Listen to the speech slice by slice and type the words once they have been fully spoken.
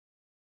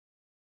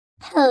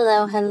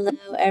Hello,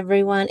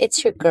 everyone.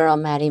 It's your girl,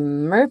 Maddie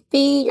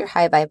Murphy, your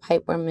high vibe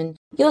hype woman,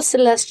 your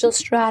celestial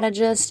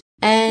strategist.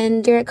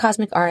 And here at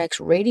Cosmic RX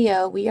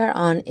Radio, we are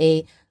on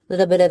a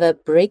little bit of a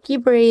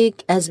breaky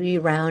break as we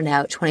round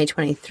out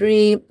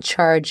 2023,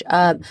 charge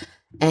up,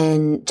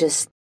 and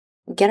just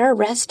get our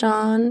rest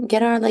on,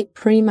 get our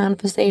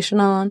pre-manifestation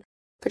on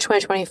for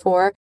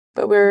 2024.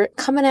 But we're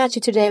coming at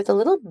you today with a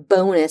little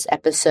bonus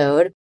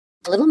episode,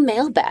 a little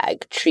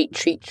mailbag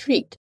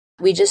treat.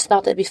 We just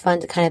thought that'd be fun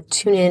to kind of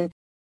tune in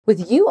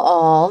with you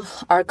all,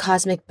 our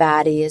cosmic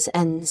baddies,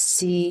 and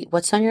see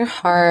what's on your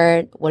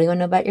heart. What do you want to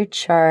know about your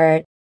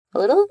chart? A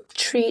little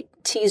treat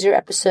teaser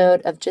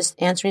episode of just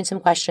answering some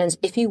questions.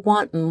 If you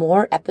want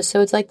more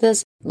episodes like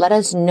this, let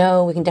us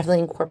know. We can definitely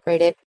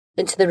incorporate it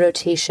into the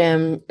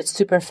rotation. It's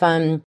super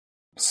fun.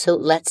 So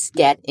let's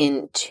get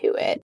into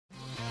it.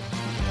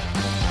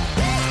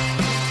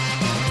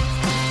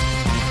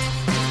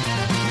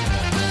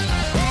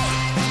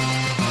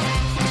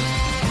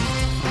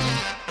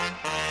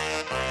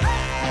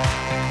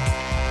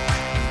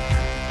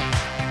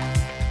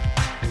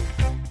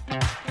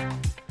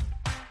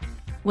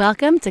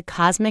 Welcome to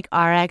Cosmic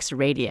RX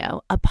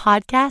Radio, a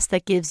podcast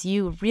that gives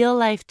you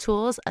real-life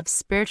tools of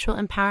spiritual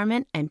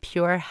empowerment and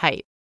pure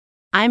hype.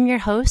 I'm your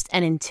host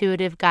and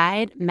intuitive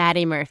guide,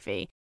 Maddie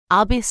Murphy.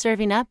 I'll be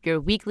serving up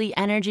your weekly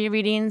energy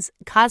readings,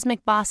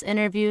 cosmic boss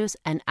interviews,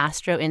 and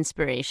astro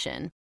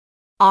inspiration.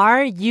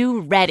 Are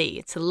you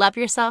ready to love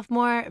yourself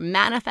more,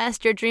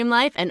 manifest your dream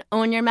life, and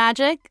own your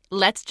magic?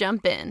 Let's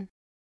jump in.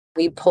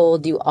 We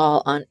polled you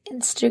all on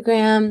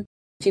Instagram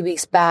a few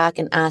weeks back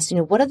and asked,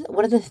 what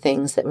are the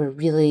things that we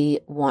really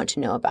want to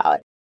know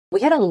about?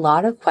 We had a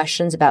lot of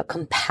questions about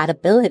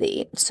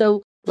compatibility.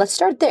 So let's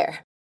start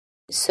there.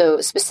 So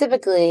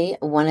specifically,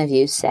 one of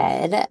you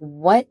said,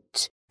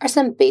 what are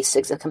some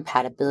basics of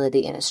compatibility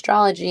in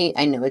astrology?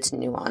 I know it's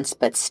nuanced,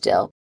 but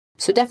still.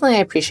 So definitely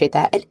I appreciate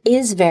that. It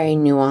is very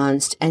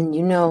nuanced. And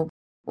when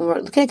we're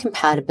looking at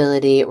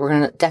compatibility, we're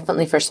going to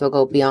definitely, first of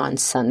all, go beyond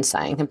sun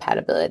sign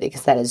compatibility,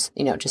 because that is,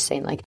 just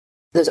saying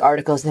those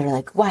articles that are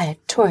like, why a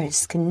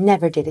Taurus can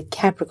never date a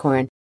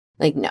Capricorn.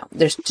 No,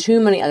 there's too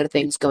many other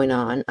things going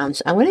on.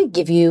 So I'm going to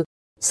give you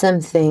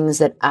some things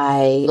that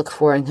I look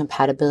for in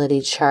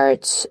compatibility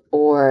charts,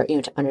 or,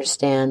 to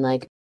understand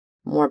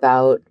more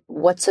about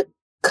what's a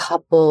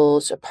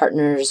couple's or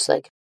partners,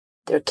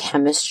 their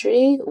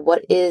chemistry.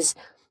 What is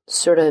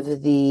sort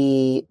of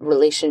the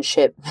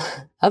relationship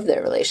of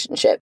their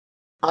relationship.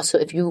 Also,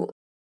 if you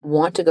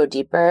want to go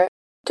deeper,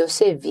 Dose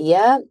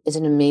Via is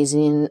an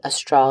amazing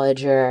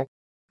astrologer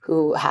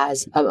who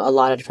has a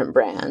lot of different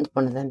brands,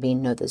 one of them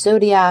being Know the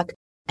Zodiac.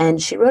 And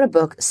she wrote a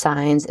book,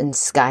 Signs and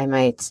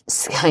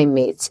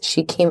Skymates.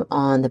 She came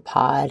on the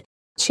pod.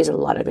 She has a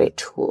lot of great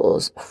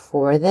tools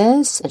for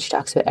this. And she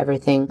talks about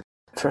everything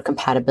for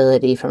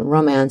compatibility, from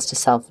romance to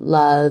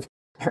self-love.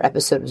 Her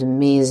episode was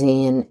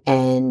amazing.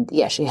 And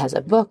yeah, she has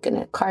a book and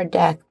a card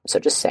deck. So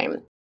just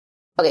saying.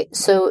 Okay,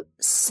 so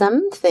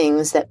some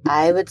things that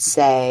I would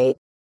say.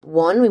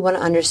 One, we want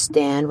to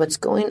understand what's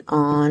going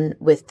on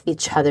with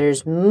each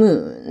other's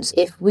moons.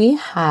 If we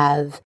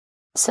have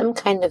some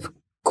kind of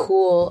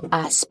cool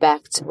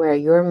aspect where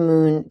your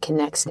moon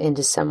connects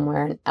into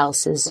somewhere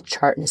else's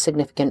chart in a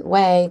significant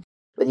way,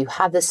 whether you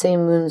have the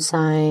same moon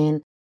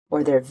sign,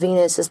 or their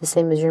Venus is the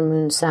same as your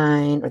moon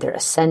sign, or their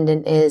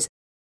ascendant is,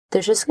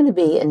 there's just going to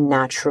be a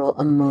natural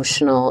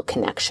emotional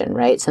connection,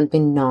 right?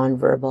 Something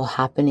nonverbal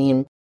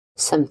happening.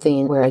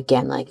 Something where,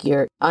 again,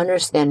 you're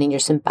understanding your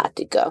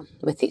simpatico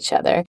with each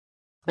other.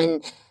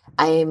 And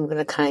I am going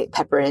to kind of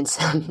pepper in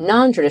some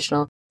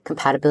non-traditional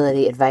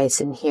compatibility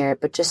advice in here,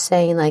 but just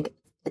saying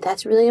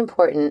that's really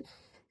important.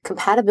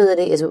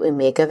 Compatibility is what we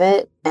make of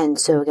it. And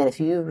so again, if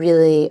you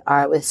really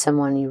are with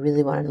someone, you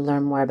really want to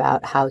learn more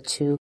about how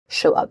to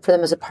show up for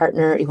them as a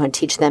partner. You want to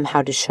teach them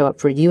how to show up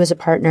for you as a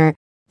partner.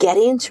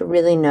 Getting to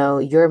really know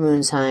your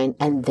moon sign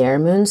and their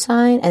moon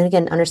sign. And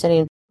again,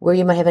 understanding where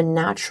you might have a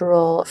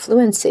natural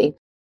fluency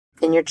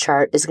in your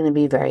chart is going to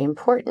be very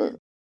important.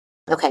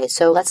 Okay,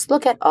 so let's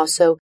look at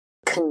also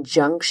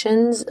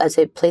conjunctions as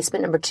a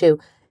placement number 2,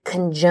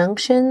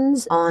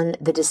 conjunctions on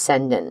the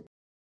descendant.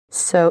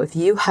 So if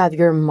you have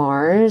your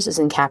Mars is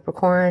in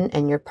Capricorn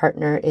and your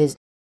partner is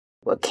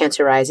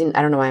Cancer rising,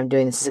 I don't know why I'm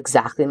doing this. Is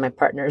exactly my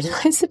partner's in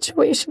my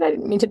situation. I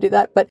didn't mean to do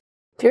that. But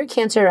if you're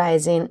Cancer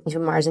rising, if you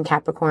have Mars in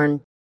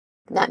Capricorn,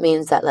 that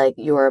means that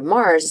your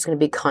Mars is going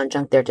to be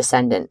conjunct their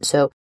descendant.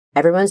 So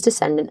everyone's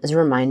descendant, as a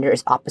reminder,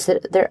 is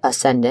opposite their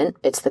ascendant.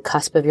 It's the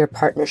cusp of your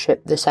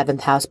partnership, the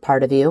 7th house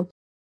part of you.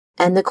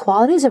 And the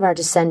qualities of our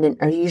descendant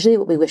are usually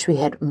what we wish we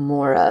had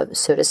more of,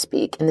 so to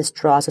speak. And this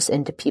draws us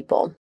into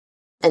people.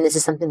 And this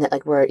is something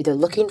that we're either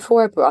looking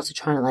for, but we're also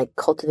trying to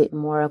cultivate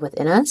more of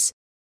within us.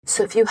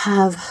 So if you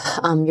have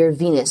your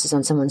Venus is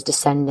on someone's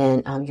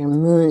descendant, your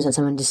moon's on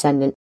someone's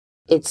descendant,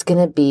 it's going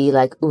to be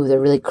ooh, they're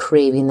really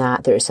craving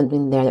that. There's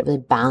something there that really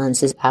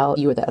balances out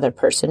you or the other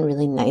person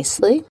really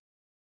nicely.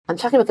 I'm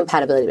talking about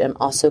compatibility, but I'm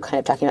also kind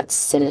of talking about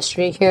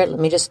synastry here. Let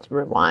me just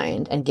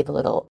rewind and give a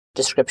little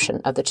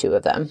description of the two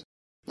of them.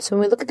 So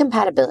when we look at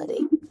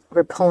compatibility,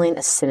 we're pulling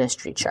a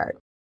synastry chart.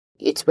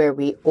 it's where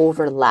we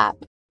overlap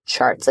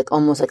charts, like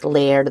almost like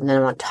layered and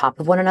then on top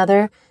of one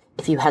another.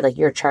 If you had like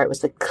your chart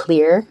was the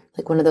clear,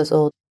 like one of those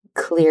old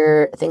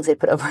clear things they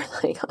put over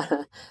like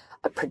on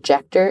a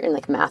projector in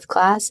like math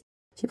class.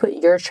 If you put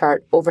your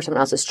chart over someone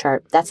else's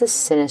chart, that's a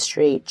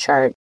synastry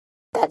chart.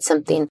 That's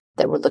something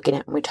that we're looking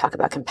at when we talk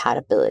about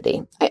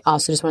compatibility. I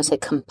also just want to say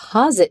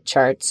composite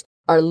charts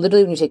are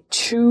literally when you take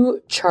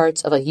two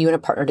charts of like you and a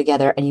partner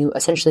together and you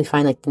essentially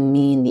find like the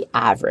mean, the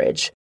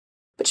average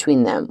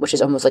between them, which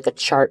is almost like a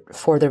chart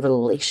for the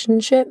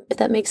relationship, if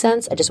that makes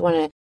sense. I just want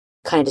to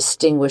kind of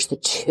distinguish the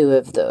two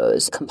of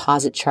those.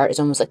 Composite chart is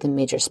almost like the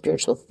major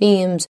spiritual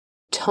themes,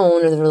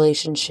 tone of the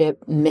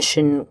relationship,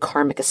 mission,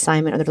 karmic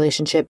assignment of the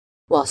relationship,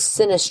 while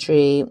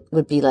synastry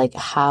would be like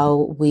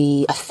how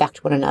we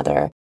affect one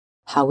another,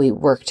 how we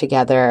work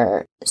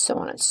together, so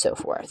on and so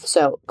forth.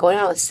 So going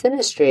on with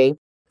synastry, if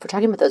we're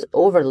talking about those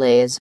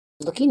overlays,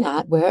 looking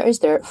at where is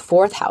their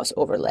fourth house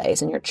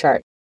overlays in your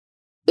chart.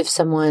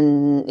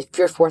 If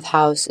your fourth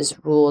house is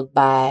ruled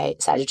by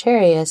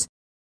Sagittarius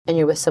and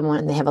you're with someone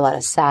and they have a lot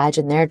of Sag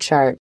in their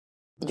chart,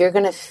 you're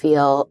going to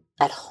feel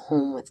at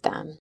home with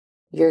them.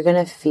 You're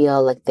going to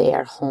feel like they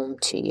are home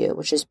to you,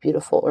 which is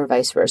beautiful, or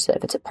vice versa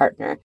if it's a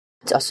partner.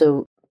 It's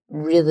also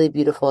really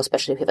beautiful,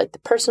 especially if you have like the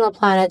personal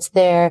planets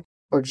there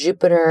or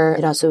Jupiter.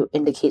 It also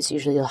indicates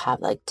usually you'll have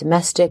like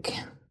domestic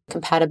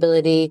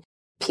compatibility,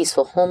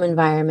 peaceful home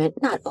environment.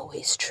 Not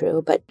always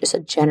true, but just a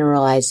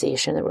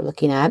generalization that we're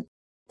looking at.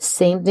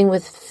 Same thing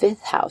with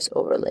fifth house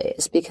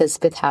overlays, because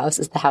fifth house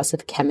is the house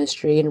of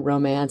chemistry and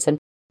romance and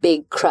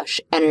big crush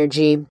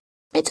energy.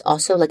 It's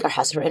also like our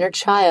house of our inner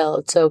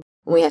child. So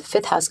when we have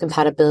fifth house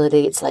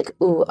compatibility, it's like,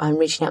 ooh, I'm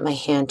reaching out my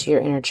hand to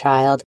your inner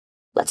child.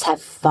 Let's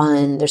have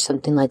fun. There's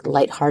something like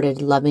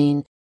lighthearted,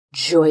 loving,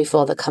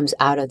 joyful that comes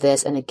out of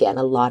this. And again,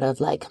 a lot of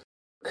like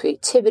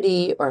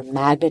creativity or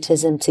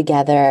magnetism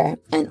together.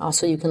 And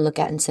also you can look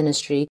at in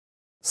synastry,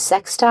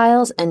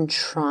 sextiles and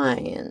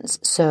trines.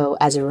 So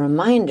as a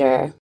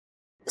reminder,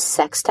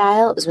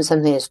 sextile is when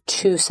something is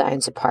 2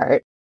 signs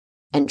apart,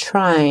 and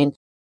trine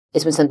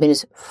is when something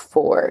is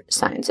 4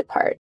 signs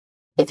apart.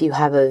 If you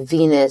have a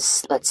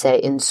Venus, let's say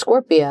in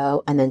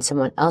Scorpio, and then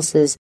someone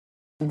else's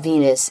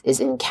Venus is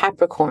in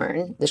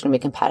Capricorn, there's going to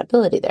be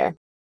compatibility there.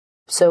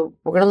 So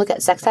we're going to look at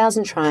sextiles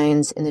and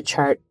trines in the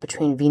chart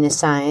between Venus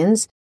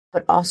signs,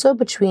 but also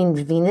between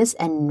Venus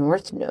and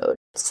North Node,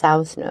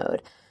 South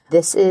Node.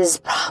 This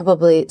is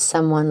probably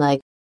someone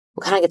like,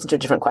 we'll kind of get into a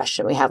different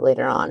question we have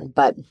later on,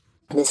 but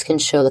this can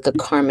show like a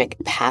karmic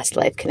past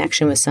life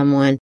connection with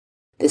someone.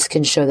 This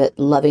can show that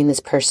loving this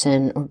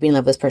person or being in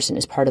love with this person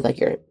is part of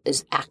like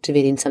is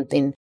activating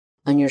something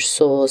on your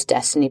soul's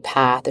destiny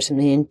path. There's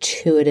something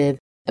intuitive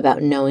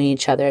about knowing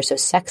each other. So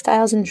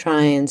sextiles and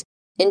trines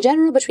in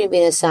general between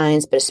Venus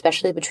signs, but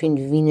especially between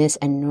Venus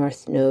and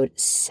North Node,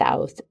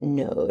 South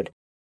Node.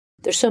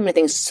 There's so many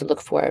things to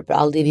look for, but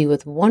I'll leave you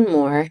with one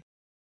more.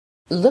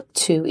 Look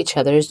to each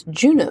other's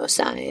Juno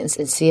signs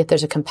and see if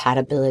there's a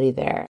compatibility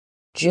there.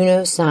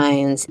 Juno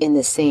signs in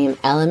the same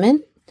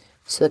element.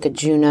 So like a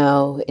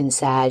Juno in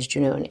Sag,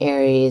 Juno in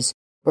Aries,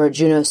 or a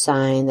Juno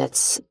sign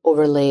that's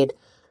overlaid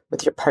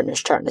with your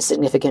partner's chart in a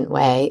significant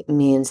way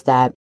means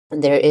that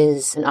there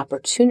is an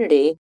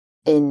opportunity,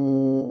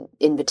 an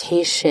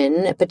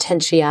invitation, a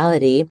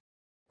potentiality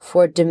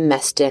for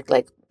domestic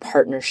like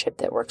partnership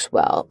that works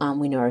well.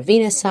 We know our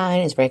Venus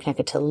sign is very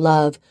connected to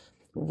love,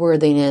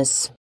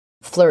 worthiness,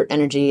 flirt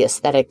energy,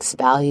 aesthetics,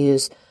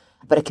 values,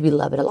 but it could be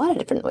love in a lot of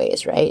different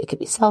ways, right? It could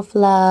be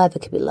self-love.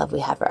 It could be love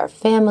we have for our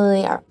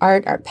family, our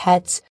art, our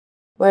pets.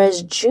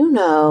 Whereas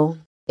Juno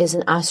is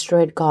an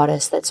asteroid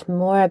goddess that's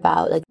more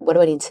about like, what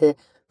do I need to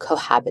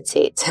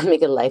cohabitate to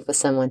make a life with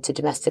someone, to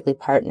domestically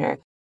partner?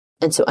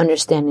 And so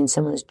understanding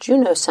someone's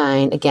Juno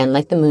sign, again,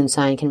 like the moon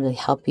sign, can really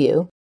help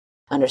you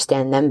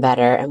understand them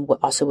better and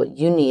also what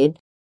you need.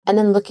 And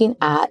then looking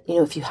at,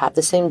 if you have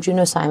the same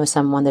Juno sign with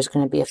someone, there's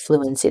going to be a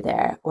fluency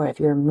there. Or if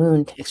your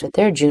moon connects with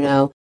their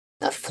Juno,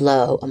 a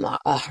flow,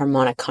 a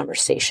harmonic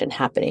conversation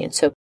happening. And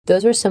so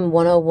those are some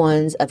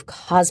 101s of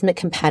cosmic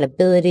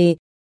compatibility.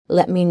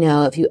 Let me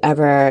know if you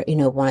ever,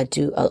 want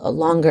to do a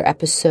longer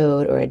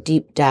episode or a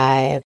deep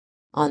dive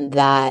on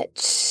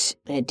that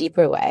in a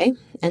deeper way.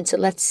 And so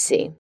let's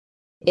see.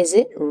 Is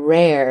it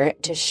rare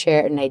to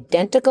share an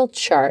identical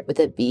chart with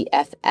a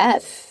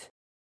BFF?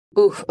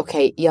 Oof,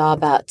 okay, y'all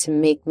about to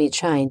make me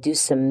try and do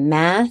some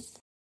math,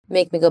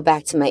 make me go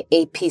back to my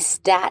AP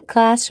stat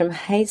class from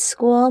high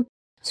school.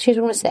 So here's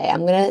what I want to say.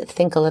 I'm going to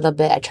think a little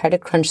bit. I try to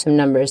crunch some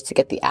numbers to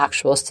get the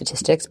actual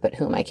statistics, but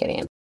who am I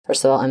kidding?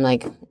 First of all, I'm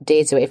like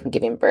days away from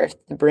giving birth.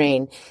 The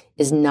brain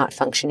is not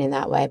functioning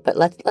that way, but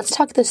let's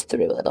talk this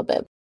through a little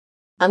bit.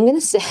 I'm going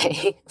to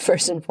say,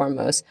 first and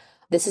foremost,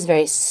 this is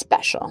very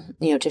special,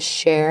 to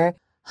share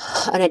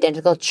an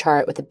identical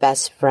chart with a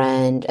best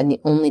friend, and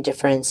the only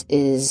difference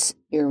is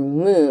your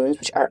moons,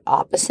 which are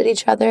opposite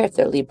each other, if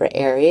they're Libra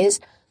Aries,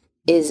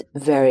 is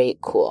very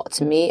cool.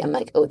 To me, I'm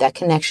like, oh, that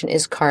connection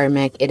is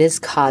karmic, it is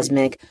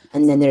cosmic,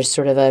 and then there's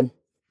sort of a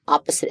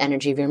opposite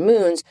energy of your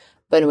moons,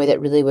 but in a way that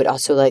really would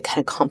also like kind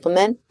of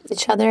complement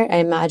each other, I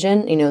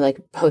imagine, like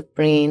both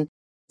bringing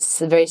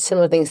very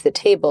similar things to the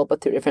table,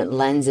 but through different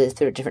lenses,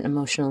 through different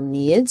emotional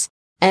needs.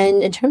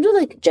 And in terms of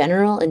like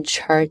general and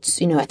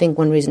charts, I think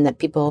one reason that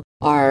people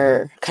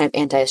are kind of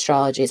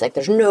anti-astrology is like,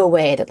 there's no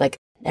way that like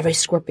every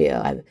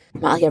Scorpio, I'm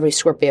not like every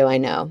Scorpio I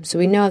know. So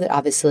we know that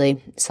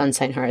obviously sun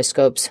sign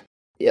horoscopes,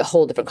 a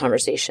whole different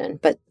conversation.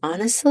 But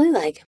honestly,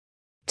 like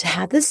to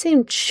have the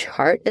same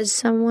chart as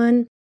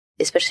someone,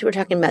 especially we're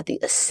talking about the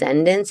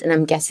ascendants, and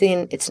I'm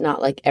guessing it's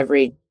not like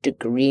every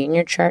degree in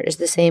your chart is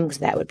the same because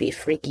that would be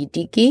freaky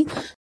deaky.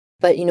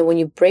 But, when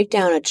you break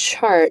down a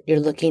chart, you're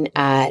looking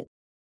at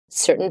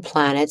certain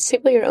planets,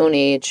 people your own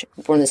age,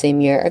 born the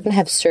same year, are going to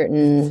have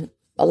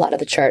a lot of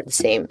the chart the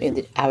same.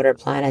 The outer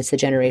planets, the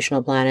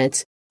generational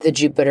planets, the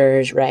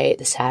Jupiters, right?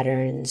 The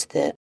Saturns,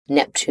 the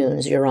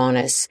Neptunes,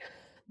 Uranus,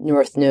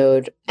 North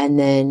Node. And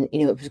then,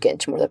 if we get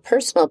into more of the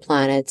personal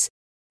planets,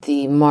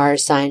 the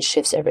Mars sign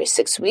shifts every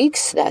 6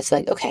 weeks. That's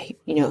like, okay,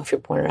 if you're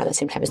born around the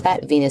same time as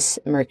that, Venus,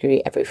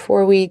 Mercury every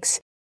 4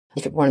 weeks.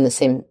 If you're born in the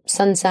same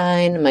sun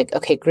sign, I'm like,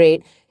 okay,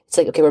 great. It's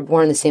like, okay, we're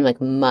born in the same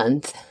like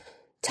month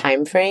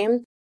time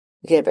frame.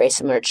 You get very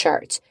similar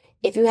charts.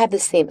 If you have the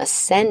same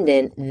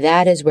ascendant,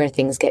 that is where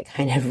things get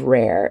kind of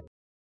rare.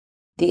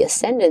 The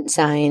ascendant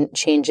sign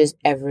changes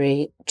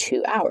every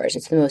 2 hours.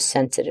 It's the most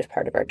sensitive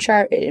part of our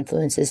chart. It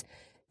influences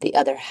the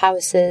other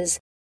houses.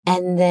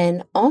 And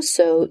then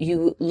also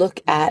you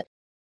look at,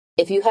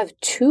 if you have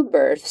two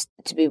births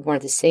to be born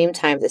at the same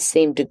time, the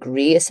same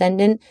degree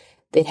ascendant,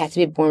 they'd have to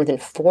be born within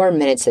 4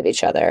 minutes of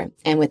each other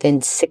and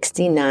within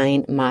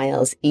 69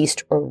 miles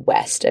east or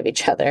west of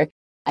each other.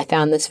 I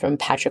found this from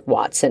Patrick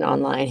Watson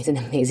online. He's an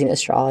amazing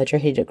astrologer.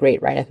 He did a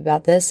great write-up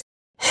about this.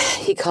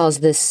 He calls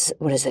this,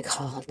 what is it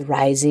called? The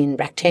rising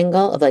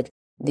rectangle of like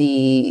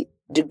the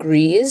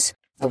degrees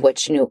of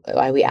which,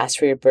 why we ask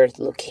for your birth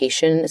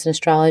location as an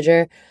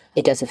astrologer.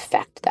 It does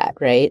affect that,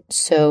 right?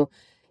 So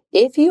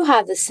if you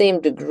have the same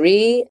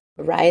degree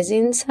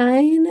rising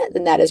sign,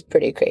 then that is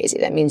pretty crazy.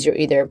 That means you're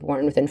either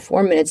born within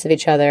 4 minutes of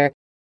each other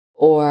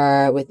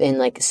or within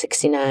like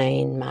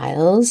 69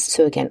 miles.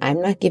 So again,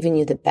 I'm not giving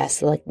you the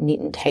best like neat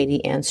and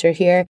tidy answer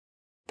here,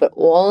 but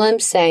all I'm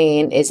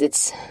saying is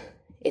it's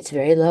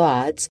very low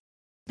odds.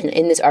 And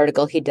in this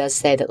article, he does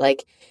say that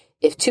like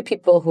if two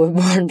people who are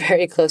born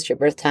very close to your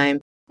birth time,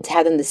 to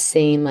have them the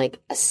same like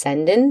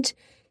ascendant,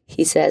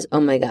 he says, oh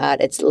my God,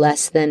 it's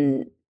less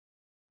than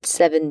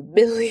 7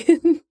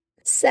 billion,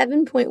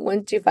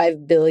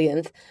 7.125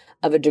 billionth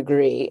of a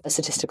degree, a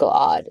statistical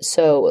odd.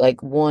 So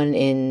like 1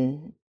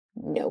 in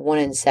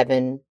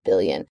 7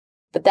 billion.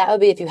 But that would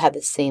be if you had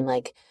the same,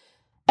 like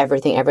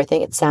everything.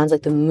 It sounds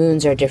like the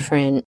moons are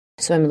different.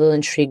 So I'm a little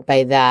intrigued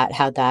by that,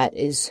 how that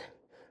is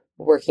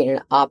working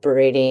and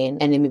operating.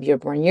 And then maybe you're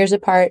born years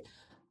apart.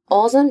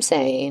 All I'm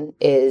saying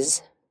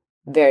is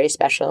very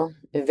special,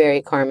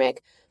 very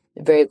karmic,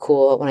 very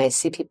cool. When I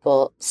see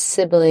people,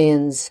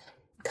 siblings,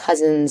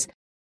 cousins,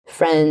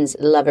 friends,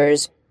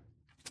 lovers,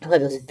 who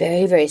have those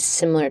very, very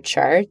similar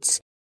charts,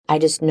 I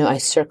just know I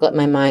circle up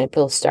my mind, I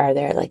put a star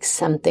there, like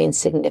something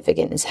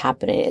significant is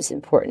happening. It's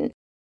important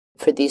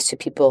for these two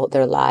people,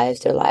 their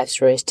life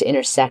stories to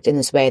intersect in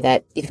this way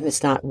that even if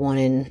it's not 1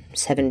 in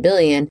 7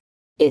 billion,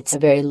 it's a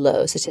very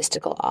low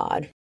statistical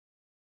odd.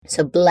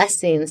 So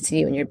blessings to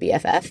you and your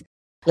BFF.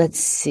 Let's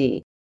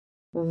see.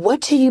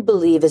 What do you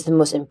believe is the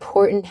most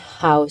important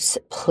house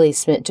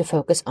placement to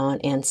focus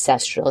on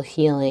ancestral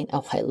healing?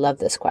 Oh, I love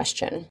this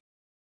question.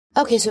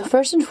 Okay, so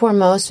first and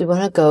foremost, we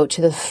want to go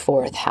to the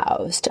 4th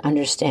house to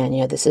understand,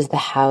 this is the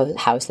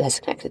house that is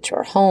connected to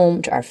our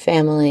home, to our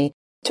family,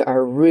 to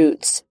our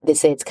roots. They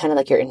say it's kind of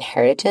like your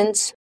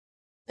inheritance.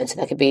 And so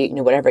that could be,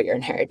 whatever you're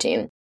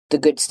inheriting, the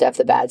good stuff,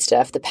 the bad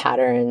stuff, the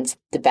patterns,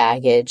 the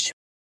baggage.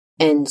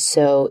 And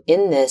so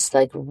in this,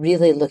 like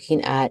really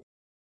looking at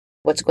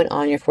what's going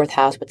on in your 4th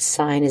house, what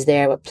sign is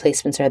there, what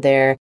placements are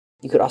there.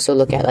 You could also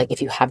look at like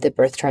if you have the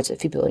birth charts of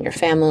people in your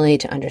family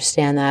to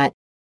understand that.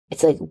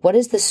 It's like, what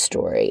is the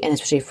story? And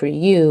especially for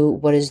you,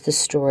 what is the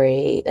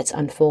story that's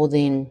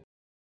unfolding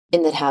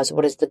in that house?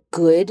 What is the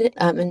good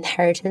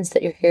inheritance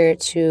that you're here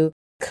to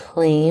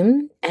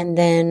claim? And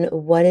then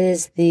what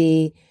is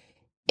the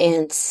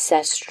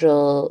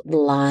ancestral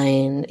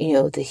line,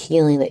 the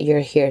healing that you're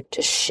here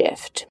to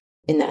shift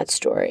in that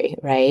story,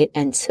 right?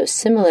 And so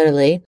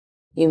similarly,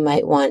 you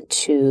might want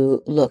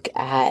to look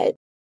at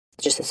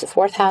just as the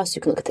 4th house.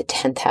 You can look at the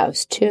 10th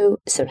house too.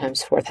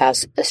 Sometimes 4th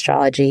house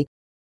astrology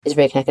is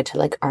very connected to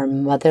like our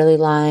motherly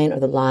line or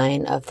the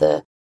line of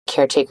the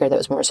caretaker that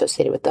was more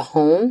associated with the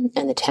home.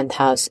 And the 10th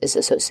house is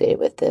associated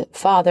with the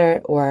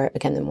father, or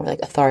again, the more like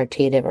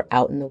authoritative or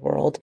out in the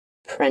world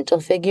parental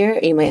figure.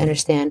 You might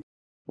understand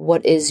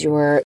what is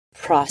your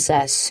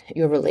process,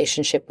 your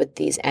relationship with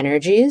these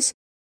energies.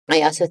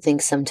 I also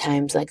think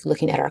sometimes like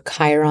looking at our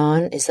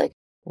Chiron is like,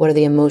 what are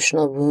the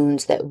emotional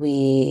wounds that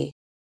we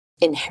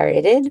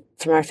inherited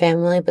from our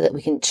family, but that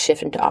we can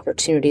shift into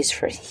opportunities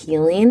for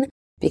healing?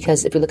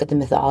 Because if we look at the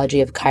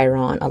mythology of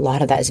Chiron, a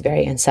lot of that is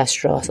very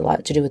ancestral. It's a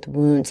lot to do with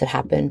wounds that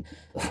happened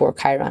before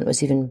Chiron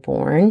was even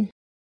born.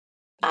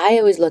 I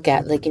always look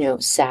at like,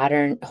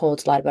 Saturn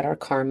holds a lot about our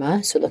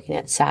karma. So looking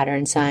at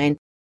Saturn sign,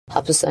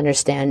 helps us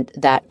understand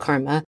that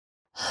karma.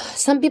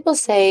 Some people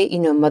say,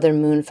 mother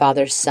moon,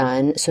 father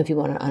sun. So if you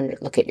want to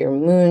look at your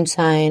moon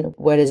sign,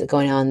 what is it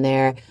going on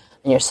there,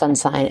 and your sun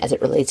sign as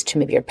it relates to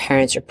maybe your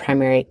parents or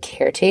primary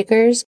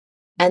caretakers.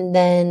 And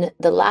then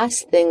the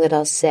last thing that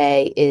I'll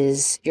say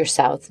is your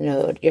south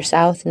node. Your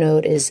south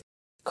node is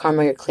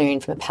karma you're clearing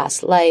from a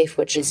past life,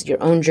 which is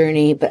your own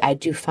journey. But I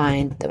do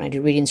find that when I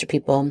do readings for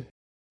people,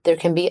 there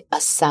can be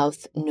a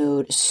south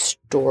node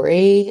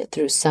story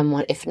through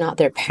someone, if not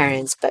their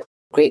parents, but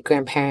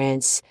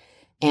great-grandparents,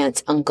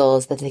 aunts,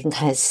 uncles, that they can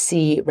kind of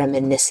see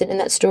reminiscent in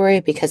that story,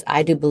 because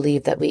I do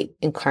believe that we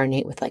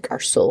incarnate with like our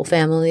soul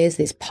families,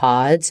 these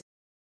pods.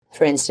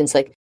 For instance,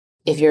 like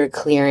if you're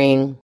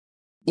clearing,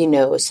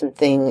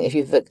 something, if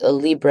you have a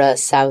Libra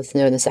south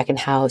node in the second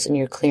house and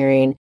you're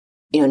clearing,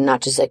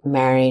 not just like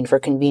marrying for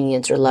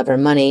convenience or love or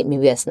money,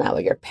 maybe that's not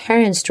what your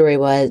parents' story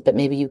was, but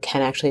maybe you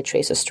can actually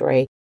trace a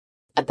story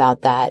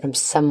about that from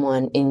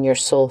someone in your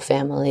soul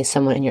family,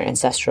 someone in your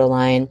ancestral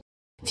line,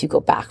 if you go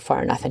back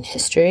far enough in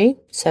history.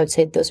 So I would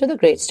say those are the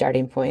great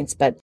starting points.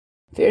 But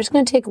if you're just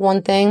going to take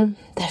one thing,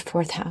 that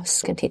fourth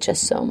house can teach us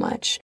so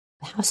much.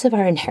 The house of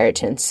our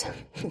inheritance,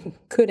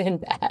 good and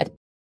bad.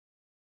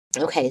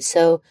 Okay,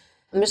 so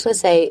I'm just going to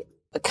say,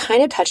 I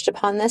kind of touched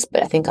upon this,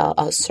 but I think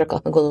I'll circle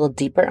up and go a little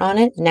deeper on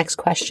it. Next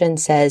question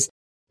says,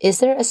 is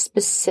there a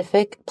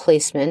specific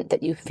placement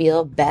that you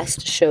feel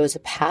best shows a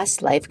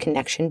past life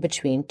connection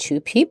between two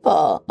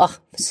people? Oh,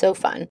 so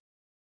fun.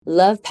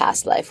 Love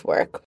past life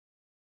work.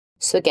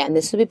 So again,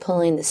 this will be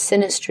pulling the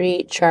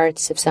synastry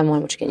charts of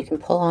someone, which again, you can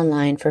pull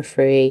online for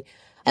free.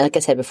 And like I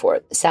said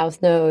before, the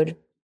South Node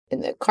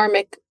in the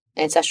karmic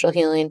ancestral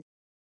healing,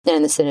 and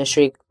in the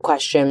synastry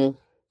question,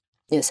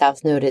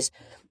 South Node is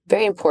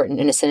very important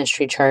in a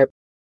synastry chart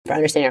for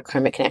understanding our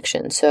karmic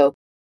connection. So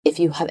if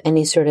you have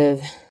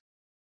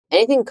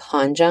anything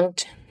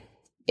conjunct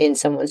in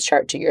someone's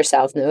chart to your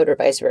South Node or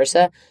vice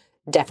versa,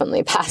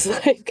 definitely past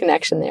life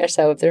connection there.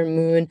 So if their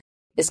moon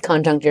is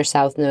conjunct your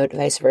South Node,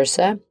 vice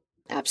versa,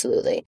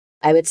 absolutely.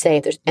 I would say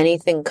if there's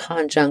anything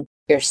conjunct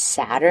your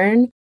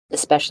Saturn,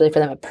 especially for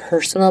them, a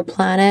personal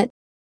planet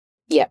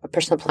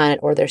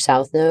or their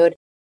South Node,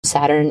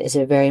 Saturn is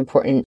a very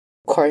important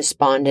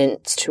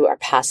correspondence to our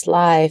past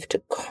life,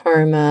 to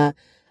karma.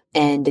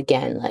 And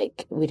again,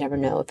 like we never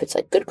know if it's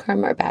like good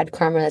karma or bad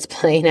karma that's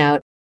playing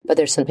out, but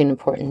there's something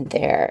important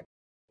there.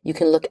 You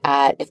can look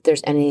at if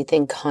there's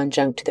anything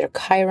conjunct to their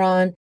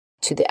Chiron,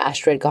 to the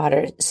asteroid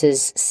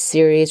goddesses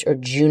Ceres or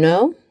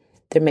Juno.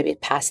 There may be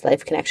past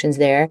life connections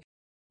there.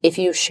 If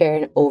you share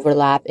an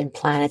overlap in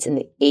planets in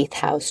the 8th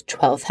house,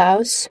 12th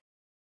house,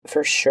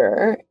 for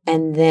sure.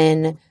 And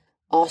then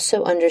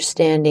also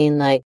understanding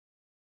like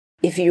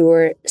if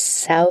your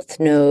South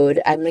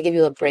Node, I'm going to give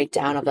you a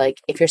breakdown of like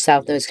if your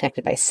South Node is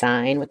connected by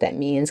sign, what that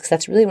means, because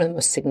that's really one of the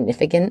most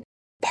significant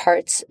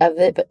parts of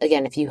it. But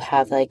again, if you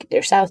have like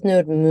their South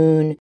Node,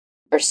 Moon,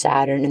 or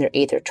Saturn in their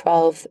 8th or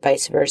 12th,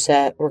 vice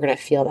versa, we're going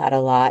to feel that a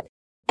lot.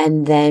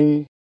 And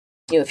then,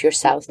 if your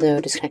South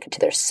Node is connected to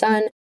their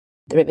Sun,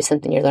 there may be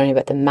something you're learning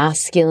about the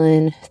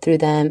masculine through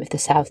them. If the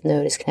South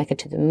Node is connected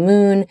to the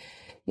Moon,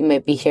 you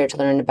might be here to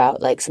learn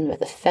about like something about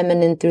the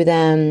feminine through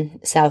them.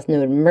 South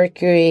Node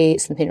Mercury,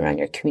 something around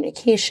your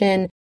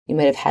communication. You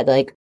might have had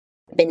like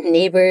been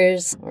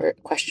neighbors or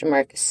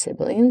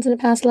siblings in a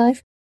past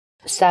life.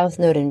 South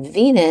Node and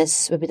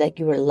Venus would be like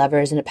you were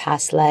lovers in a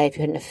past life,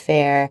 you had an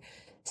affair.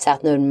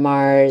 South Node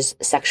Mars,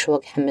 sexual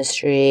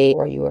chemistry,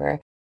 or you were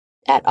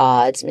at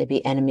odds,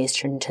 maybe enemies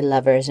turned into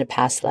lovers in a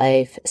past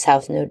life.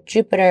 South Node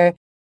Jupiter,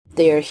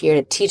 they are here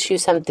to teach you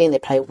something. They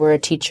probably were a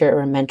teacher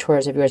or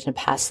mentors of yours in a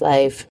past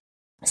life.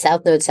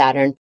 South Node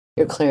Saturn,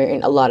 you're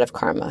clearing a lot of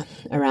karma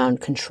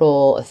around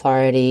control,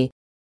 authority.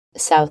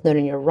 South Node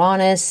in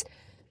Uranus,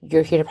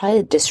 you're here to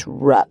probably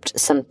disrupt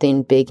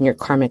something big in your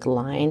karmic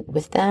line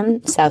with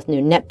them. South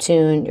Node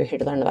Neptune, you're here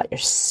to learn about your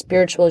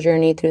spiritual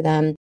journey through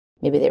them.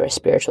 Maybe they were a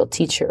spiritual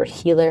teacher or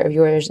healer of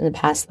yours in the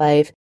past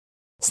life.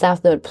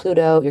 South Node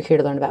Pluto, you're here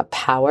to learn about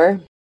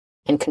power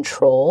and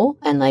control.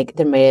 And like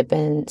there may have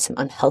been some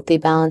unhealthy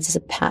balances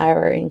of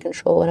power and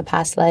control in a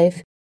past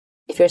life.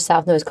 If your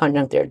South Node is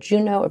conjunct their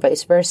Juno or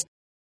vice versa,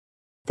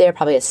 they're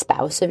probably a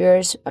spouse of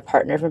yours, a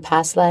partner from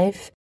past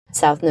life.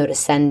 South Node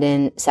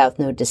Ascendant, South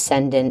Node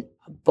Descendant,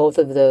 both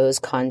of those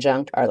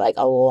conjunct are like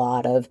a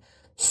lot of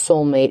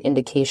soulmate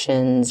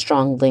indications,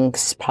 strong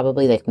links,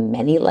 probably like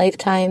many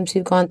lifetimes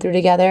you've gone through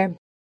together.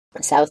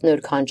 South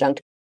Node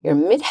conjunct your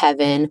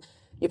midheaven,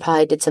 you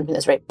probably did something that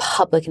was very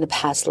public in a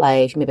past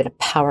life. You may have been a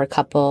power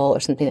couple or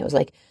something that was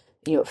like,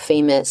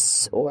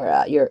 famous,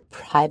 or your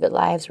private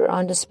lives were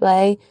on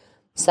display.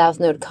 South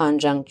Node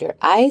conjunct your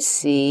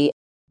IC,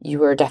 you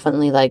were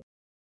definitely like,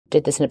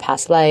 did this in a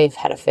past life,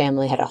 had a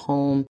family, had a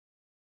home.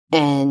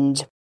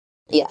 And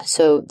yeah,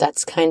 so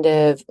that's kind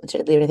of,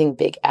 did leave anything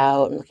big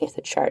out? I'm looking at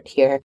the chart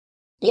here.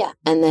 Yeah,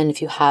 and then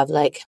if you have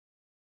like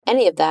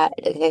any of that,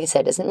 like I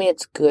said, doesn't mean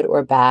it's good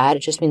or bad.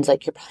 It just means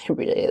like you're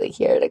probably really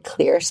here to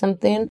clear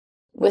something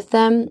with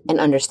them and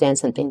understand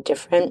something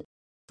different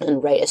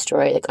and write a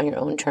story like on your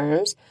own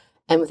terms.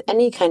 And with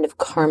any kind of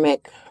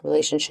karmic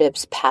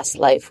relationships, past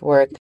life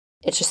work,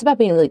 it's just about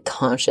being really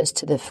conscious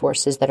to the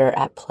forces that are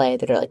at play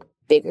that are like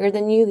bigger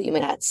than you that you may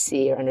not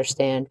see or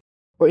understand,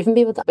 or even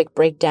be able to like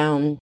break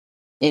down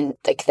in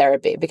like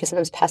therapy, because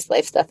sometimes past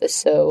life stuff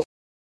is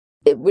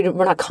we're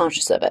not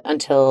conscious of it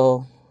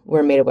until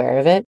we're made aware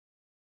of it,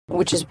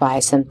 which is why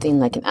something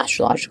like an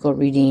astrological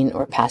reading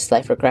or past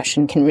life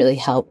regression can really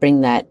help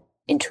bring that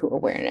into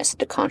awareness,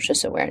 to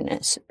conscious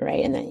awareness,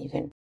 right? And then you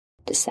can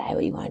decide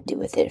what you want to do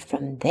with it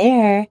from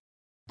there.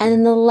 And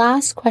then the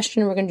last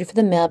question we're going to do for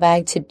the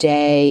mailbag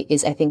today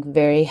is, I think,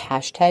 very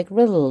hashtag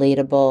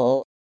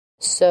relatable.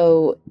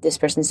 So this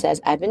person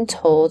says, I've been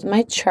told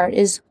my chart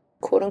is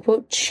quote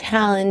unquote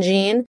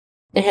challenging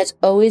and has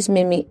always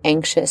made me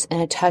anxious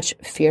and a touch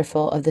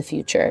fearful of the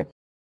future.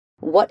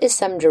 What is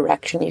some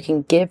direction you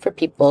can give for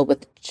people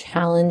with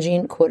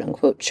challenging quote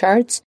unquote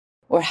charts,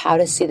 or how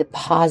to see the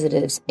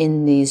positives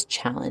in these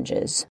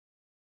challenges?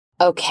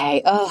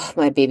 Okay, oh,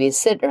 my babies,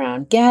 sit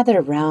around, gather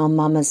around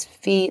mama's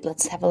feet.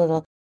 Let's have a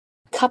little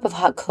cup of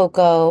hot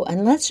cocoa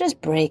and let's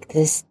just break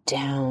this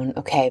down.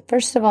 Okay,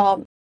 first of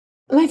all,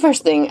 my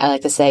first thing I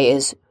like to say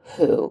is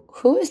who?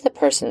 Who is the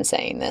person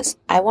saying this?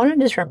 I want to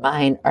just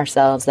remind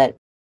ourselves that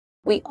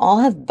we all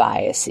have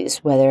biases,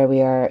 whether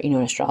we are, an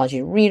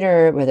astrology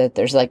reader, whether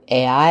there's like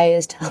AI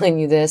is telling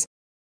you this.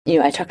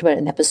 I talked about it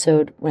in an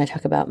episode when I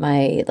talk about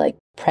my like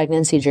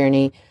pregnancy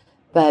journey,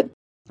 but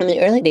in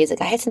the early days,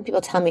 like I had some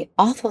people tell me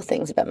awful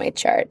things about my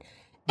chart.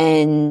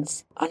 And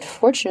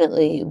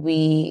unfortunately,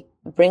 we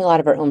bring a lot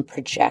of our own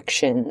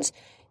projections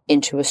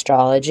into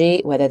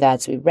astrology, whether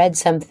that's we read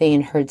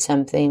something, heard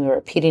something, we're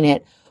repeating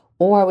it,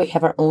 or we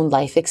have our own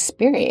life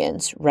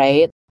experience,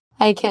 right?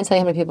 I can't tell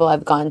you how many people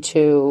have gone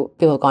to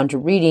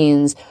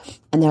readings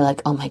and they're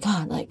like, oh my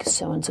God, like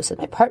so-and-so said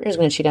my partner's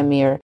going to cheat on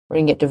me or we're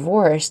going to get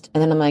divorced.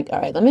 And then I'm like, all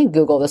right, let me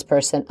Google this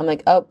person. I'm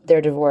like, oh, they're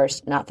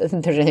divorced. Not that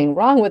there's anything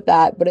wrong with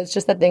that, but it's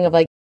just that thing of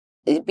like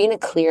being a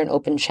clear and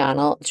open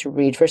channel to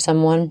read for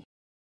someone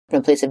from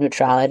a place of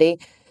neutrality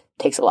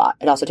takes a lot.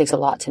 It also takes a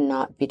lot to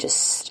not be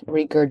just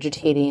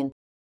regurgitating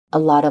a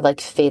lot of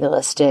like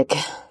fatalistic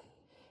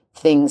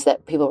things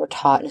that people were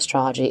taught in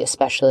astrology,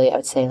 especially I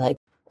would say like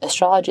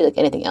astrology, like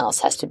anything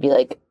else, has to be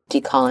like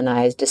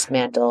decolonized,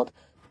 dismantled.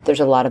 There's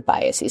a lot of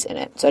biases in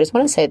it. So I just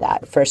want to say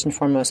that first and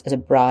foremost as a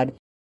broad,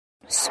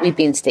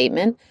 sweeping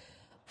statement.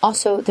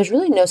 Also, there's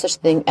really no such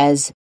thing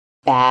as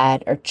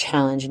bad or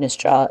challenging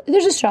astrology.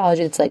 There's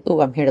astrology that's like,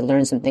 oh, I'm here to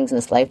learn some things in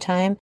this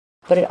lifetime.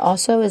 But it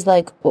also is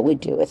like what we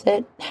do with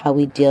it, how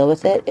we deal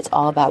with it. It's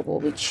all about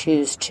what we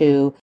choose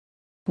to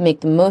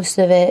make the most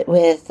of it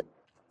with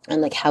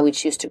and like how we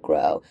choose to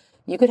grow.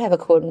 You could have a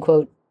quote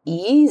unquote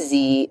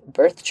easy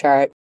birth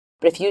chart,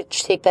 but if you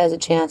take that as a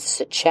chance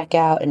to check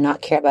out and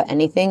not care about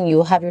anything, you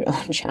will have your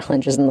own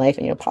challenges in life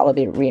and you'll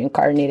probably be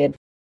reincarnated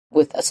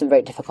with some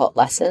very difficult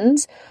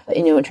lessons. But,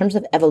 in terms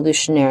of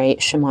evolutionary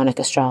shamanic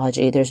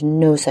astrology, there's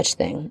no such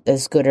thing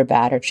as good or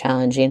bad or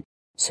challenging.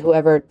 So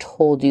whoever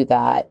told you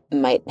that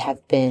might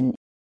have been,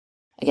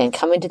 again,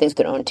 coming to things with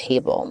their own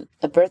table.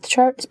 A birth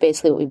chart is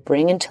basically what we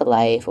bring into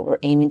life, what we're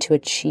aiming to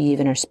achieve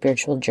in our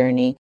spiritual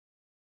journey.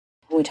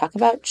 When we talk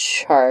about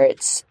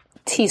charts,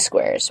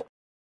 T-squares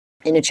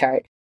in a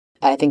chart,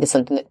 I think it's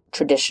something that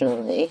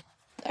traditionally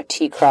a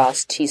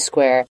T-cross,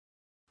 T-square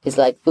is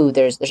like, ooh,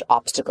 there's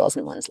obstacles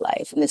in one's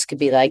life. And this could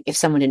be like, if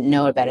someone didn't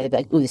know about it, they'd be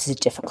like, ooh, this is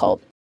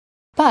difficult.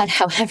 But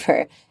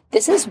however,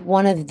 this is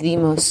one of the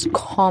most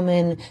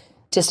common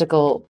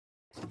statistical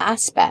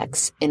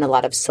aspects in a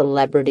lot of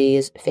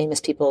celebrities,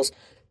 famous people's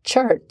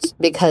charts,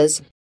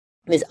 because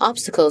these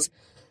obstacles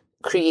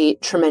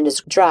create tremendous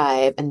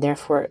drive and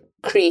therefore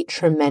create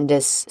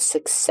tremendous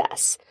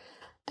success.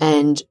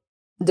 And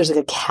there's like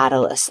a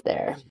catalyst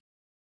there.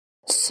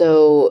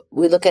 So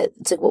we look at,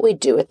 it's like what we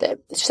do with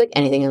it. It's just like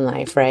anything in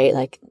life, right?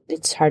 Like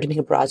it's hard to make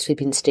a broad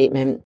sweeping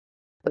statement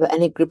about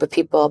any group of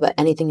people, about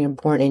anything you're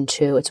born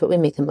into. It's what we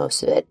make the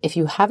most of it. If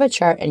you have a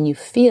chart and you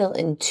feel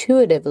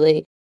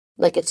intuitively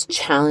like it's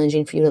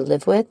challenging for you to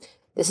live with,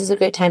 this is a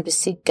great time to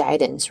seek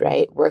guidance,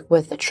 right? Work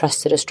with a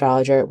trusted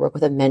astrologer, work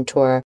with a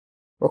mentor,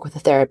 work with a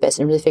therapist,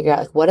 and really figure out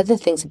like what are the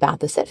things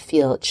about this that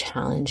feel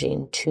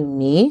challenging to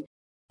me.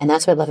 And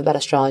that's what I love about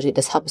astrology. It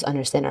does help us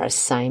understand our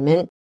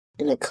assignment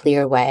in a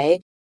clear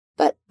way.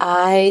 But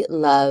I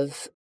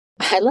love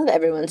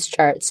everyone's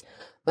charts.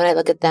 When I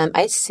look at them,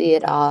 I see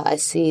it all. I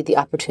see the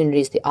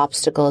opportunities, the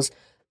obstacles,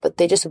 but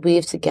they just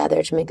weave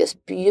together to make this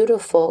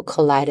beautiful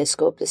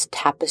kaleidoscope, this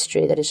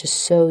tapestry that is just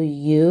so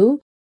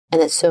you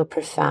and that's so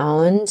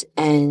profound.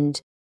 And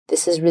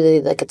this is really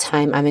like a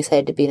time I'm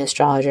excited to be an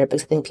astrologer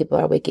because I think people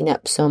are waking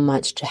up so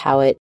much to how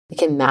it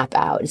can map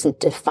out. It doesn't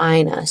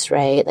define us,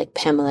 right? Like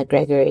Pamela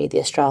Gregory, the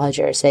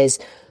astrologer, says,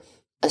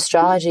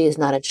 astrology is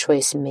not a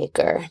choice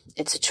maker.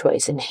 It's a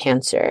choice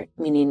enhancer,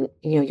 meaning,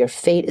 your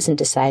fate isn't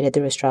decided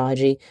through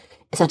astrology.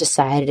 It's not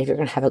decided if you're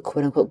going to have a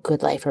quote unquote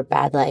good life or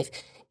bad life.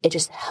 It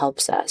just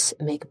helps us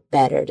make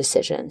better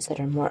decisions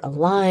that are more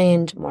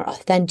aligned, more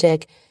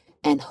authentic,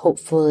 and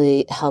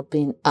hopefully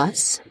helping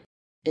us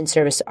in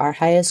service to our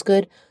highest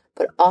good,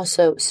 but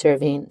also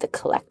serving the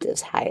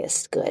collective's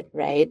highest good,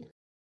 right?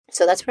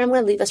 So that's where I'm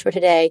going to leave us for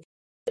today.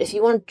 If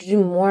you want to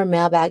do more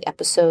mailbag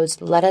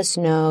episodes, let us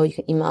know. You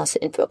can email us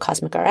at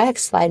info@CosmicRx,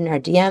 slide in our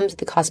DMs at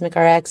the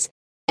CosmicRx,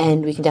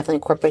 and we can definitely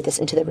incorporate this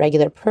into the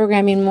regular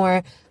programming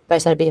more. But I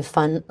just thought it'd be a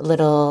fun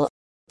little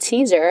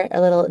teaser,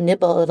 a little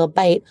nibble, a little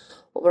bite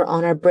while we're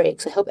on our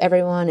breaks. I hope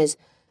everyone is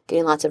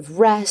getting lots of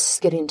rest,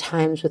 getting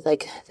times with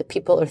like the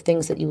people or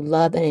things that you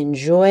love and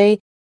enjoy,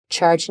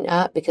 charging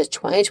up, because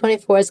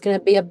 2024 is going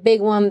to be a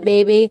big one,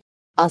 baby.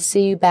 I'll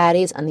see you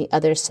baddies on the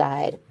other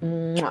side.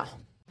 Mwah.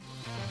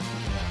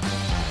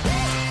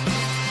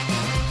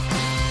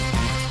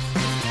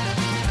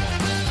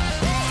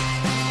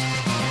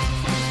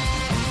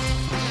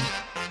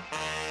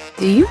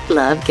 Do you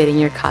love getting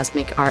your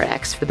Cosmic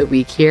RX for the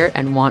week here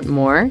and want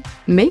more?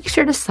 Make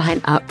sure to sign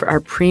up for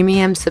our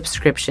premium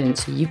subscription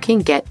so you can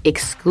get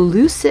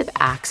exclusive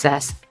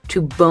access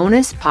to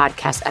bonus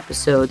podcast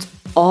episodes,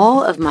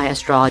 all of my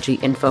astrology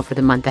info for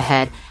the month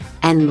ahead,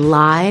 and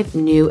live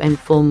new and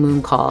full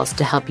moon calls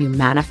to help you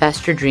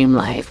manifest your dream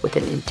life with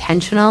an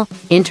intentional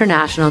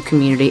international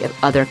community of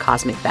other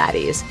cosmic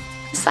baddies.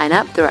 Sign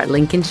up through our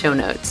link in show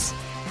notes.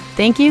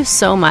 Thank you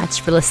so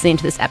much for listening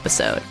to this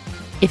episode.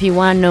 If you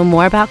want to know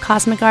more about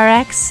Cosmic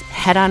RX,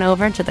 head on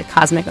over to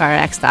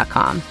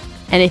thecosmicrx.com.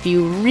 And if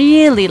you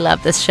really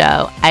love this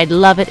show, I'd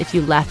love it if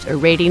you left a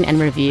rating and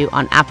review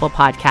on Apple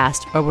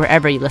Podcasts or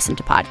wherever you listen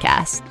to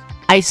podcasts.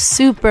 I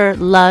super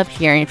love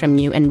hearing from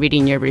you and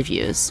reading your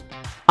reviews.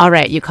 All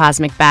right, you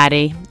cosmic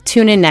baddie,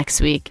 tune in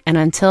next week. And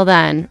until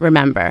then,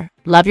 remember,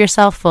 love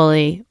yourself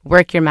fully,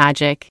 work your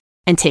magic,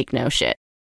 and take no shit.